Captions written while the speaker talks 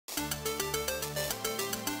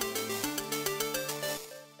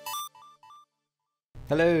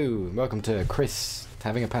Hello, welcome to Chris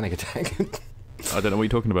having a panic attack. I don't know what you're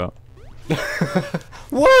talking about.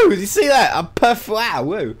 Whoa, did you see that? I'm wow,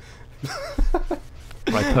 whoa.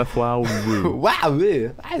 Right, perf wow woo. Wow,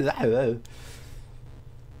 woo.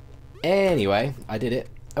 Anyway, I did it.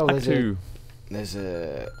 Oh, there's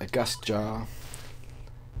a gust jar.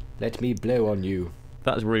 Let me blow on you.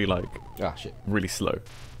 That's really like shit. really slow.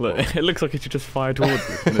 Look, it looks like it should just fire towards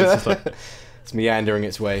you. And it's just like it's meandering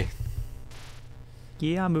its way.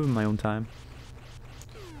 yeah, I'm moving my own time.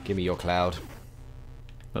 Give me your cloud.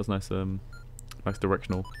 That was nice. Nice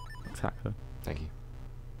directional attack though. Thank you.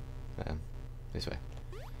 This way.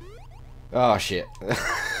 Oh shit.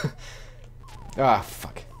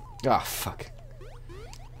 Fuck. Fuck.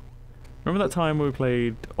 Remember that time we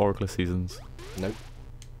played Oracle Seasons? Nope.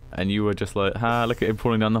 And you were just like, look at him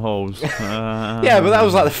falling down the holes. Yeah, but that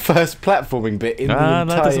was like the first platforming bit in the entire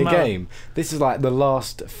matter. game. This is like the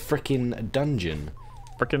last frickin' dungeon.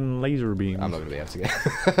 Frickin' laser beams. I'm not gonna be able to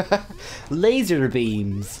get laser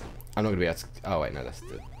beams. I'm not gonna be able to. Oh wait, no, that's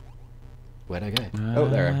the. Where'd I go? Oh,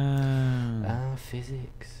 there.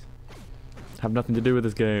 Physics. Have nothing to do with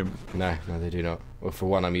this game. No, they do not. Well, for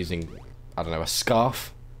one, I'm using, I don't know, a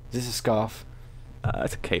scarf. Is this a scarf?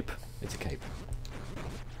 It's a cape. It's a cape.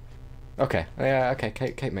 Okay. Yeah. Okay.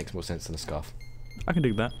 Cape makes more sense than a scarf. I can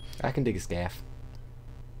dig that. I can dig a scarf.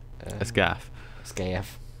 A scarf.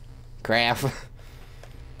 Scarf. Graph.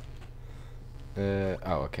 Oh,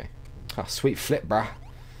 okay. Oh, sweet flip, bruh.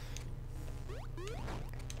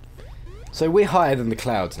 So we're higher than the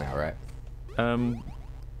clouds now, right?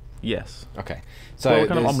 Yes. Okay. So well, we're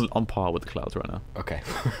kind of on par with the clouds right now. Okay,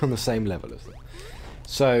 we're on the same level as them.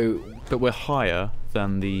 So, but we're higher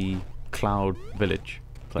than the cloud village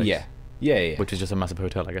place. Yeah. Yeah. Which is just a massive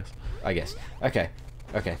hotel, I guess. Okay.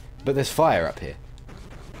 But there's fire up here.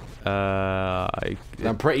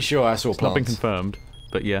 I'm pretty sure I saw it's plants. not been confirmed,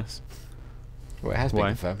 but yes. Well, it has been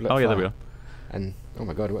confirmed. Look, yeah, fire. there we are. And oh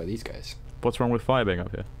my god, what are these guys? What's wrong with fire being up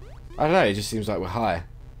here? I don't know. It just seems like we're high,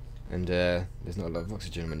 and there's not a lot of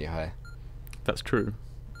oxygen when you're high. That's true.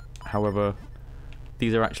 However,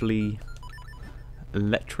 these are actually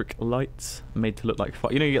electric lights made to look like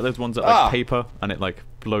fire. You know, you get those ones that like paper, and it like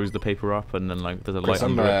blows the paper up, and then like there's a light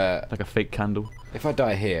under it, like a fake candle. If I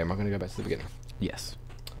die here, am I going to go back to the beginning? Yes.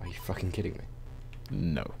 Are you fucking kidding me?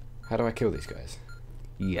 No. How do I kill these guys?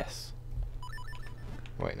 Yes.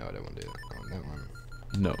 Wait, no, I don't want to do that. Oh, that one.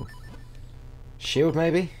 No. Shield,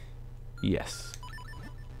 maybe? Yes.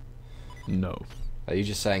 No. Are you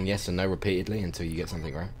just saying yes and no repeatedly until you get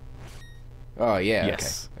something right? Oh, yeah,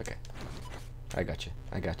 yes. Okay. I got you.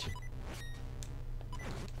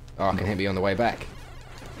 Oh, I can hit me on the way back.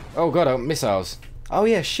 Oh god, missiles. Oh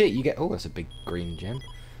yeah, shit, you get... Oh, that's a big green gem.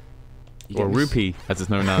 Or rupee, as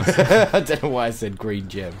it's known as. I don't know why I said green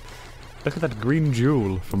gem. Look at that green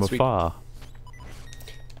jewel from afar.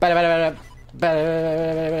 Don't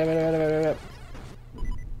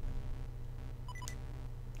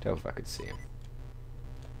know if I could see him.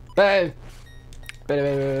 I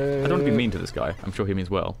don't want to be mean to this guy. I'm sure he means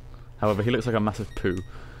well. However, he looks like a massive poo.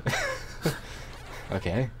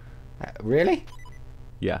 Okay. Really?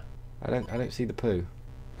 Yeah. I don't see the poo.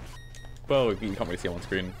 Well, you can't really see him on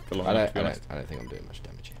screen for long. I don't think I'm doing much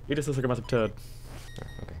damage here. He just looks like a massive turd. Oh,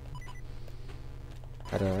 okay.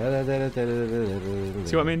 See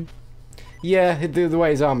what I mean? Yeah, the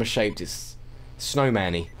way his armor's shaped is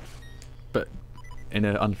snowman-y. But in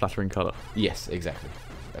an unflattering colour. Yes, exactly.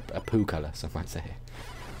 A poo colour, some might say.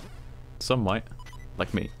 Some might.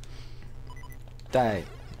 Like me. Hey,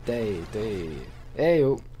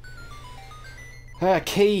 oh.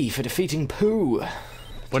 Key for defeating poo.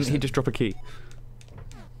 Why didn't he just drop a key?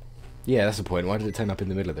 Yeah, that's the point. Why did it turn up in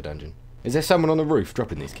the middle of the dungeon? Is there someone on the roof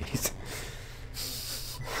dropping these keys?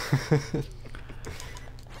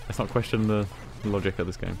 Let's not question the logic of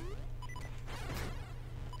this game.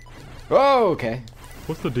 Oh, okay.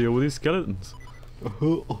 What's the deal with these skeletons? I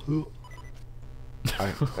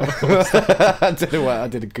don't know why I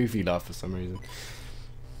did a goofy laugh for some reason.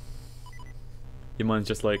 Your mind's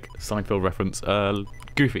just like Seinfeld reference.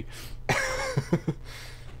 Goofy.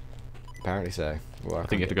 Apparently so. Well, I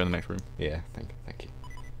think you have to go in the next room. Yeah, thank you.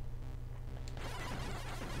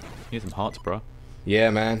 You need some hearts, bro.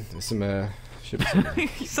 Yeah, man. There's some. Should be some.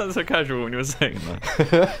 You sound so casual when you were saying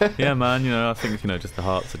that. Yeah, man. You know, I think just the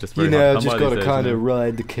hearts are just very. I've just got to kind of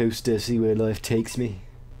ride the coaster, see where life takes me.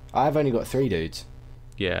 I've only got 3 dudes.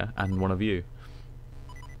 Yeah, and one of you.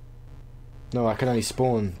 No, I can only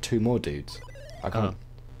spawn 2 more dudes. I can't.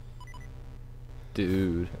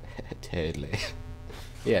 Dude. Totally.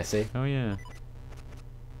 Yeah, see? Oh, yeah.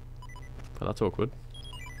 But that's awkward.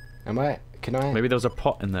 Am I? Can I? Maybe there was a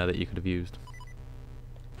pot in there that you could have used.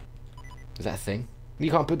 Is that a thing? You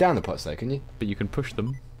can't put down the pots though, can you? But you can push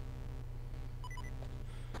them.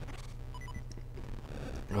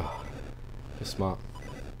 Oh, you're smart.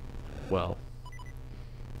 Well,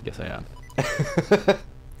 yes I am.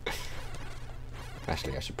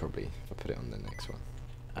 Actually, I should probably if I put it on the next one.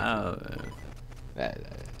 Oh.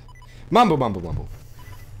 Mumble, mumble, mumble.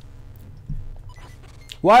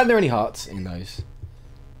 Why aren't there any hearts in those,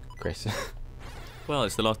 Chris? Well,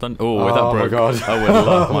 it's the last done. Oh, that broke. My god. I would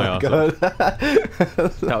laugh Oh my my ass god.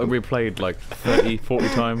 off. That would be replayed like 30, 40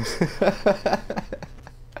 times.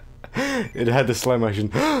 It had the slow motion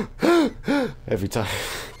every time.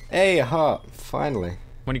 Hey, a heart, finally.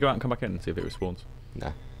 When you go out and come back in and see if it respawns.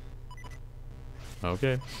 No.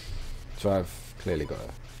 Okay. So I've clearly got to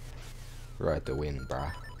ride the wind,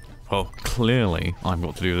 bruh. Well, clearly I've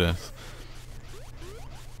got to do this.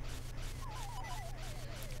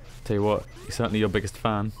 Tell you what, he's certainly your biggest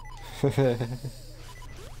fan. I'm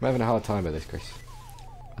having a hard time with this, Chris.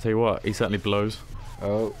 I tell you what, he certainly blows.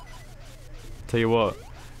 Oh. Tell you what,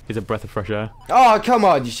 he's a breath of fresh air. Oh, come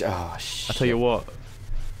on! Oh, shit. I tell you what.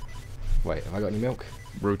 Wait, have I got any milk?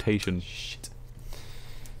 Rotation. Shit.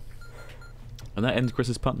 And that ends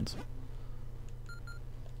Chris's puns.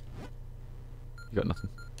 You got nothing.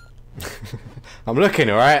 I'm looking,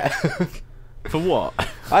 alright? For what?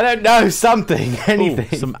 I don't know, something, anything.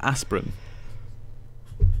 Ooh, some aspirin.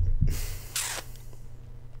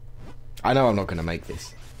 I know I'm not going to make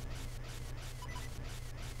this.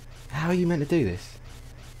 How are you meant to do this?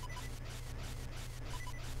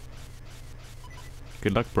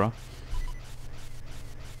 Good luck, bruh.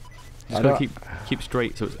 Just gotta keep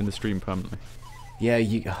straight so it's in the stream permanently. Yeah,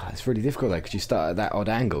 it's really difficult though, because you start at that odd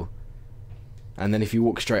angle. And then if you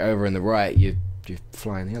walk straight over in the right, you're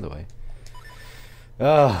flying the other way.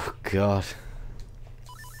 Oh, God.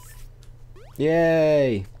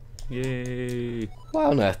 Yay! Yay! Why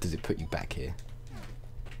on earth does it put you back here?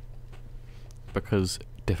 Because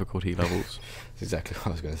difficulty levels. That's exactly what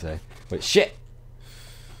I was going to say. Wait, shit!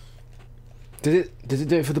 Does it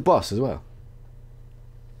do it for the boss as well?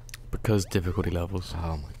 Because difficulty levels.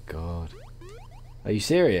 Oh my god. Are you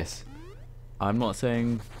serious? I'm not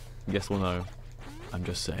saying yes or no. I'm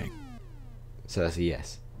just saying. So that's a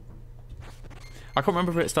yes. I can't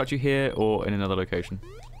remember if it starts you here or in another location.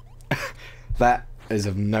 That is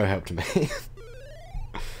of no help to me.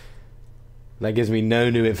 That gives me no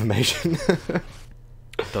new information.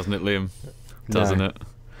 Doesn't it, Liam? Doesn't it?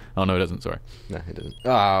 Oh no, it doesn't. Sorry. No, it doesn't.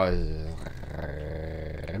 Oh.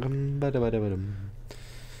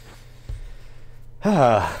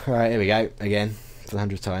 Right, here we go again for the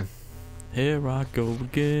 100th time. Here I go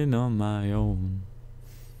again on my own.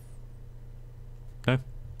 No.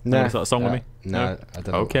 No, Is that a song with me? No, I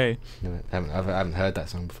don't know. Okay. No, I haven't heard that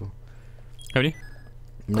song before. Haven't you?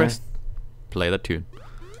 No. Chris, play that tune.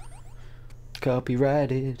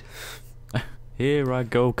 Copyrighted. Here I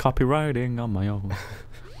go copywriting on my own.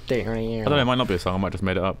 I don't know, it might not be a song, I might just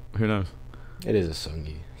made it up. Who knows? It is a song,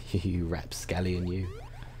 you rapscallion, you.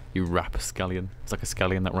 You rapscallion. It's like a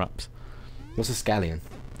scallion that raps. What's a scallion?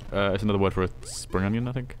 It's another word for a spring onion,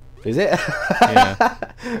 I think. Is it? Yeah.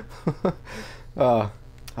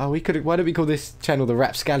 Oh, we could. Why don't we call this channel the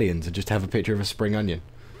Rapscallions and just have a picture of a spring onion?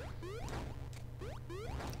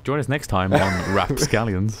 Join us next time on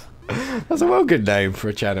Rapscallions. That's a well good name for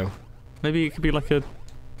a channel. Maybe it could be like a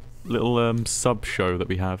little sub show that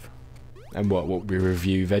we have. And what we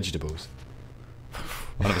review vegetables?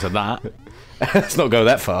 I never said that. Let's not go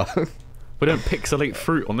that far. We don't pixelate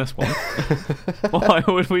fruit on this one. Why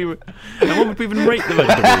would we? And what would we even rate the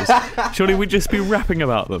vegetables? Surely we'd just be rapping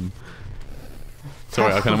about them.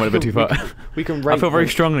 Sorry, I kind of went a bit too far. We can rate. I feel very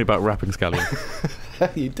strongly about rapping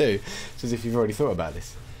scallion. You do. It's as if you've already thought about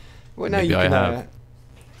this. Well, no, Maybe you I can. have.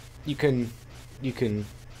 You can.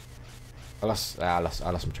 I lost my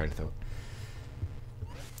train of thought.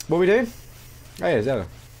 What are we doing? Oh yeah, Zelda.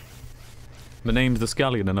 My name's the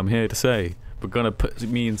Scallion, and I'm here to say we're gonna put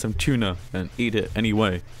me in some tuna and eat it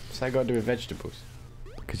anyway. What's that got to do with vegetables?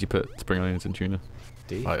 Because you put spring onions in tuna.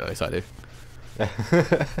 Do you? Yes, I do.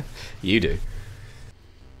 You do.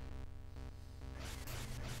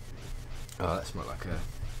 Oh, that smells like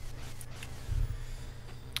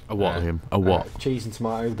a what, Liam? A what? Cheese and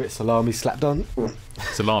tomato, a bit of salami slapped on.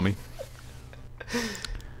 Salami.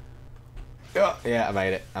 Oh, yeah, I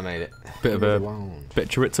made it. Bit of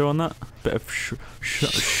chorizo on that. Bit of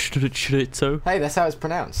chorizo. Hey, that's how it's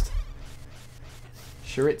pronounced.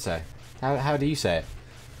 Chorizo. How do you say it?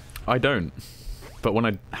 I don't. But when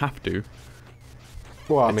I have to.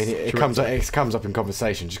 Well, I mean, it comes up in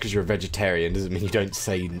conversation. Just because you're a vegetarian doesn't mean you don't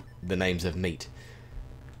say the names of meat.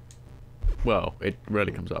 Well, it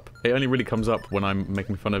rarely comes up. It only really comes up when I'm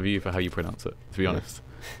making fun of you for how you pronounce it, to be honest.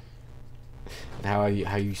 And how you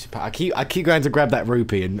I keep going to grab that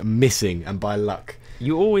rupee and missing, and by luck.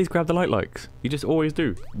 You always grab the likes. You just always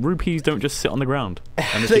do. Rupees don't just sit on the ground.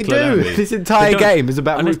 They do. This entire game is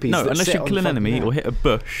about rupees. No, that unless sit you on kill an fucking enemy ground. or hit a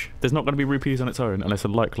bush, there's not going to be rupees on its own unless a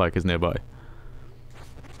like is nearby.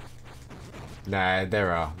 Nah,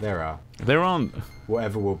 there are. There aren't.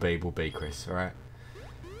 Whatever will be, Chris. All right.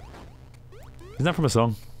 Isn't that from a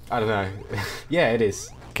song? I don't know. Yeah, it is.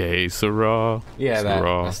 Que sera. Yeah,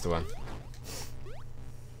 sera. that's the one.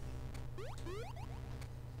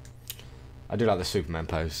 I do like the Superman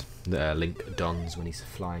pose that Link dons when he's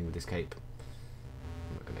flying with his cape.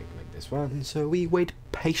 I'm not going to make this one, so we wait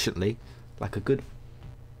patiently, like a good...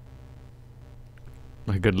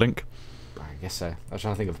 Like a good Link? I guess so. I was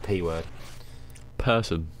trying to think of a P word.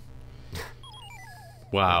 Person.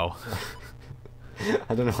 Wow.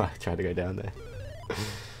 I don't know why I tried to go down there.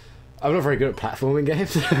 I'm not very good at platforming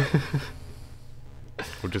games.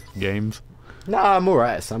 Or just games? No, I'm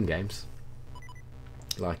alright at some games.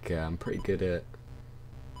 Like, I'm pretty good at...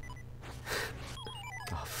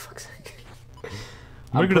 Oh, fuck's sake.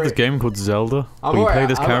 I'm good at this game called Zelda. I'm where you play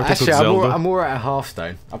this character called Zelda. I'm alright at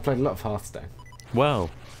Hearthstone. I've played a lot of Hearthstone.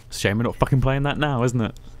 Well, it's a shame we're not fucking playing that now, isn't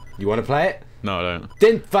it? You want to play it? No, I don't.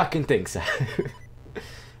 Didn't fucking think so.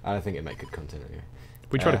 I don't think it'd make good content anyway.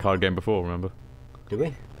 We tried a card game before, remember? Did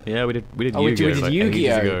we? Yeah, we did. We did Oh, we Yu-Gi-Oh! did Like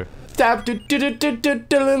Yu-Gi-Oh!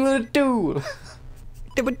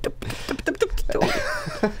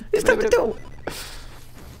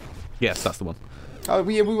 Yes, that's the one. Oh,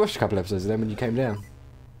 we watched a couple episodes of them when you came down.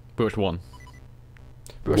 We watched one.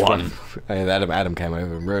 We watched one. Oh, yeah, Adam came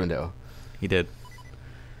over and ruined it all. He did.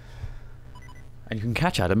 And you can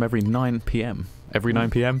catch Adam every 9 p.m. Every 9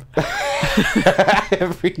 p.m.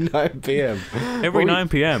 Every 9 p.m. Every 9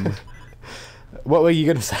 p.m. What were you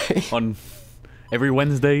gonna say? On every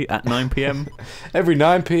Wednesday at 9 p.m. Every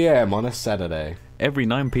 9 p.m. on a Saturday. Every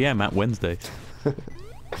 9 p.m. at Wednesday.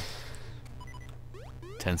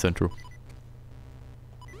 10 Central.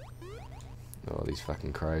 Oh, these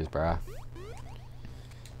fucking crows, bruh.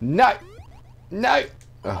 No! No!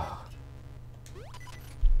 Oh.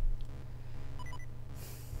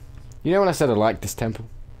 You know when I said I liked this temple?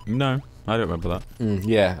 No, I don't remember that.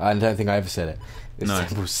 Yeah, I don't think I ever said it. This No.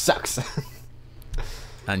 temple sucks.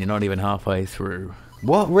 And you're not even halfway through.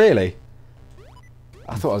 What? Really?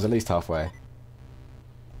 I thought I was at least halfway.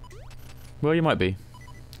 Well, you might be.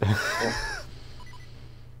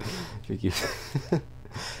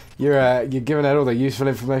 You're giving out all the useful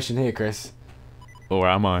information here, Chris. Or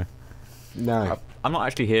am I? No. I'm not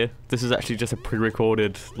actually here. This is actually just a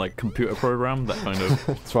pre-recorded like computer program that kind of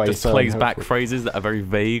That's why just you're so plays back unhelpful. phrases that are very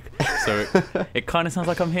vague. So it kind of sounds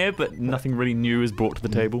like I'm here, but nothing really new is brought to the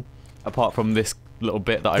table, apart from this little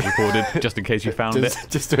bit that I recorded, just in case you found it.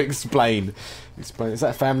 Just to explain. Is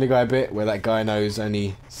that Family Guy bit where that guy knows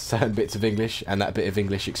only certain bits of English, and that bit of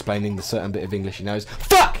English explaining the certain bit of English he knows?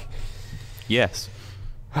 Fuck! Yes.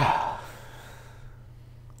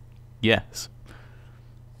 Yes.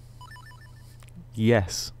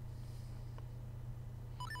 Yes.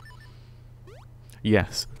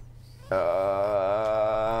 Yes.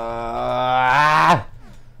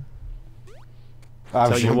 I've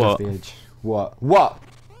Tell you jumped what. off the edge. What?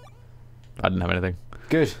 I didn't have anything.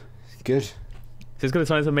 Good. Is this going to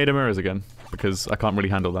turn into Made of Mirrors again? Because I can't really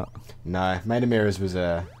handle that. No, Made of Mirrors was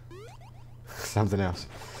something else.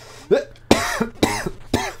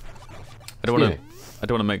 I don't want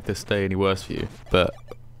to make this day any worse for you, but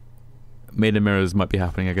Made of Mirrors might be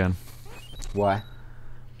happening again. Why?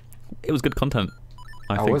 It was good content.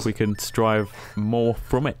 I think we can strive more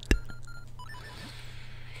from it.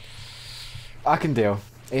 I can deal.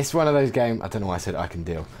 It's one of those games. I don't know why I said I can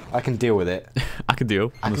deal. I can deal with it. I can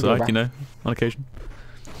deal on the side, you know, on occasion.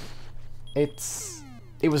 It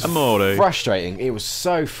was Amore. frustrating. It was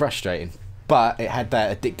so frustrating, but it had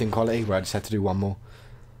that addicting quality where I just had to do one more.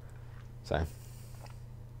 So,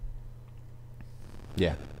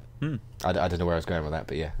 yeah. I don't know where I was going with that,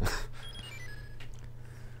 but yeah.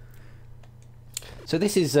 So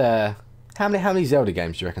this is how many Zelda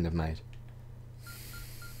games do you reckon they've made?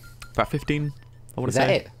 About 15. I want Is to that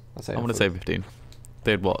say. it? I want to say 15.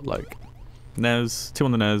 They had what, like NES, 2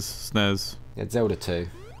 on the NES, SNES. Yeah, Zelda 2,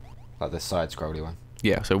 like the side-scrolly one.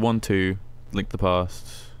 Yeah, so 1, 2, Link to the Past,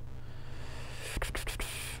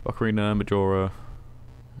 Ocarina, Majora.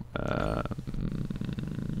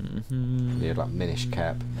 Yeah, like Minish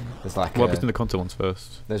Cap. There's like Well, between the console ones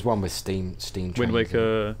first. there's one with Steam Wind trains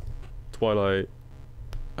Waker, Twilight.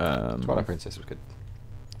 Twilight Princess was good.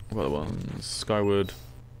 What other ones? Skyward.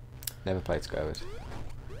 Never played Skyward.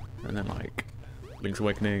 and then like Link's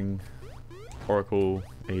Awakening, Oracle,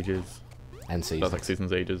 Ages. And Seasons. That's like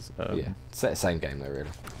Seasons, Ages. Yeah, same game though, really.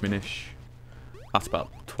 Minish. That's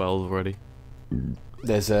about 12 already.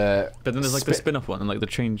 There's a. But then there's like the spin-off one and like the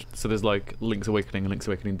change. So there's like Link's Awakening and Link's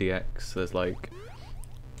Awakening DX. There's like.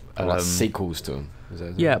 Like sequels to them.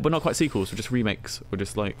 Yeah, but not quite sequels. Or just remakes. Or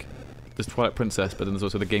just like. There's Twilight Princess, but then there's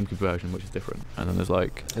also the GameCube version, which is different. And then there's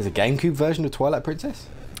like. There's a GameCube version of Twilight Princess.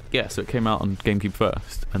 Yeah, so it came out on GameCube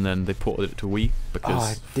first, and then they ported it to Wii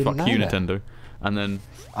because fuck you, Nintendo. And then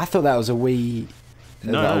I thought that was a Wii.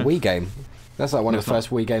 No, a Wii game. That's like one of the first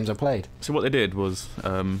Wii games I played. So what they did was,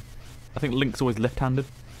 I think Link's always left-handed.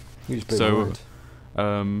 So,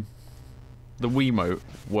 the Wiimote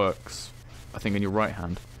works, I think, in your right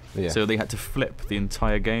hand. Yeah. So they had to flip the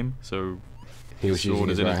entire game. So he was sword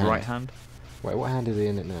is in his right hand. Wait, what hand is he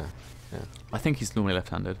in it now? Yeah. I think he's normally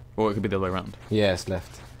left-handed, or it could be the other way around. Yeah, it's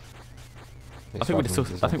left. I think we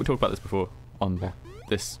talked about this before on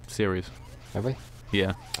this series. Have we?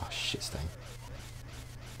 Yeah. Oh shit, stain.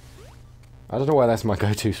 I don't know why that's my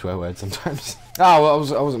go-to swear word sometimes. Oh, well,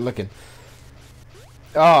 I wasn't looking.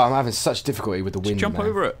 Oh, I'm having such difficulty with the wind. Jump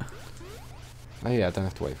over it. Oh yeah, I don't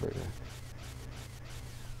have to wait for it.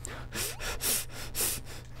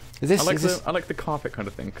 I like the carpet kind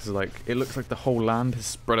of thing because like it looks like the whole land is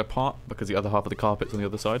spread apart because the other half of the carpet's on the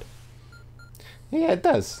other side. Yeah, it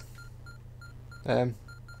does. That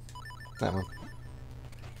one.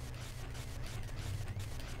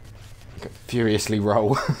 Furiously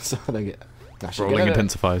roll so I don't get. Rolling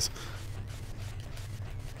intensifies.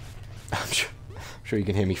 I'm sure you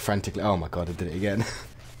can hear me frantically. Oh my god, I did it again.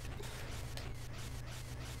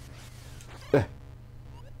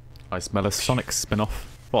 I smell a Sonic spin-off.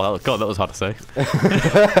 Well, God, that was hard to say.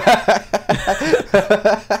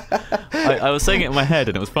 I was saying it in my head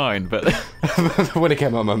and it was fine, but when it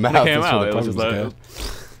came out of my mouth, it was just like.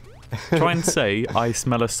 Try and say, I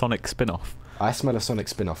smell a Sonic spin-off. I smell a Sonic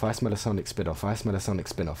spin-off. I smell a Sonic spin-off. I smell a Sonic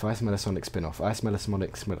spin-off. I smell a Sonic spin-off. I smell a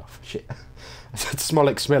Sonic spin-off. Shit. I said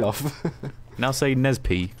Smolic Smill-off. Now say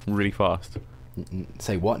Nesby really fast.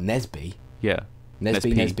 Say what? Nesby? Yeah.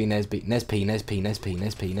 Nesby, Nesby, Nesby, Nesby, Nesby, Nesby,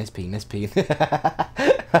 Nesby, Nesby, Nesby.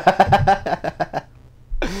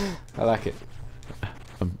 I like it.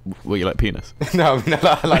 Well, you like penis? No, I mean,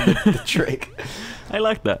 I like the trick. I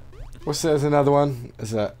like that. There's another one.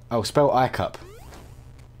 Spell iCup.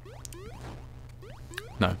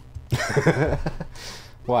 No.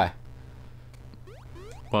 Why?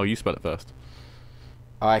 Well, you spell it first.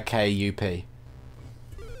 IKUP.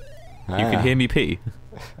 You can hear me pee.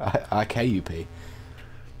 IKUP.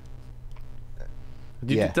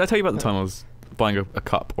 Yeah. Did I tell you about the time I was buying a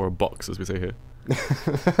cup or a box, as we say here?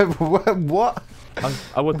 What?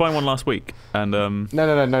 I was buying one last week, and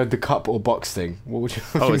No, the cup or box thing. What would you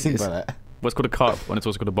mean by that? Well, it's called a cup, and it's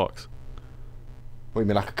also called a box. What, you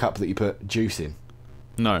mean like a cup that you put juice in?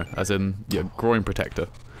 No, as in groin protector.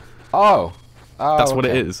 Oh. That's what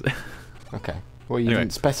it is. Okay. Well, you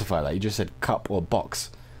didn't specify that. You just said cup or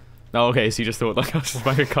box. Oh, okay. So you just thought like I was just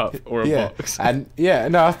buying a cup or a box. And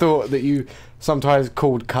I thought that you sometimes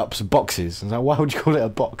called cups boxes. I was like, why would you call it a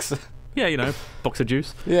box? Yeah, box of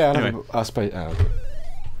juice. Yeah, anyway. I suppose.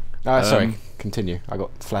 Sorry. Continue. I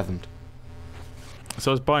got flathened.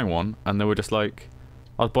 So I was buying one, and they were just like,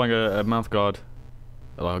 I was buying a mouth guard,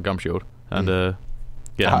 like a gum shield, and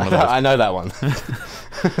I know that one.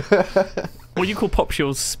 Well, you call pop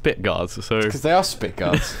shields spit guards, so because they are spit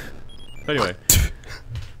guards. Anyway.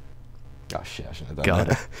 Oh shit! I shouldn't have done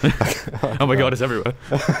that. Oh my god, it's everywhere.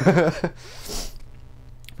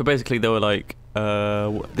 But basically, they were like,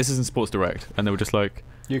 "This isn't Sports Direct," and they were just like,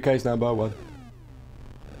 "UK's #1."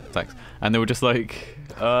 Thanks. And they were just like,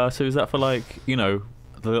 "So is that for like, the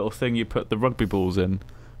little thing you put the rugby balls in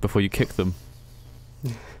before you kick them?"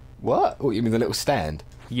 What? You mean the little stand?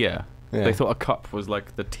 Yeah. They thought a cup was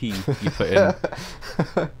like the tea you put in.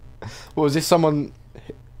 Well, is this someone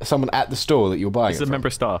at the store that you're buying? It's a member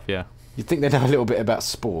of staff, yeah. You'd think they know a little bit about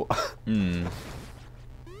sport. Mm.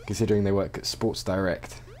 Considering they work at Sports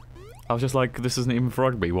Direct. I was just like, this isn't even for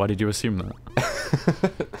rugby. Why did you assume that?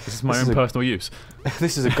 This is my own personal use.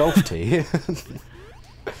 This is a golf tee.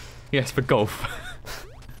 Yes, for golf.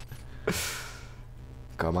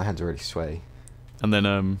 God, my hands are really sweaty. And then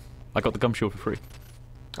I got the gum shield for free.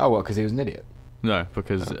 Oh, what? Because he was an idiot? No,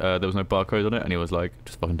 because there was no barcode on it, and he was like,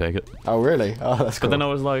 just fucking take it. Oh, really? Oh, that's cool. But then I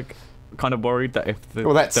was like, kind of worried that if there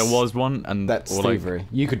was one, and that's thievery.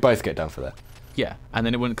 You could both get done for that. Yeah, and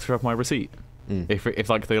then it wouldn't throw up my receipt if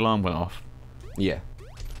like the alarm went off. Yeah,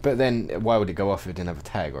 but then why would it go off if it didn't have a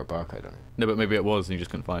tag or a barcode on it? No, but maybe it was, and you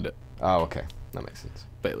just couldn't find it. Oh, okay, that makes sense.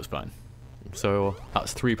 But it was fine. So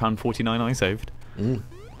that's £3.49 I saved.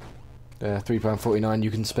 £3.49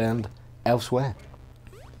 you can spend elsewhere.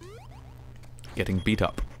 Getting beat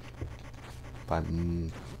up. By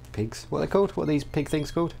pigs? What are they called? What are these pig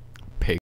things called?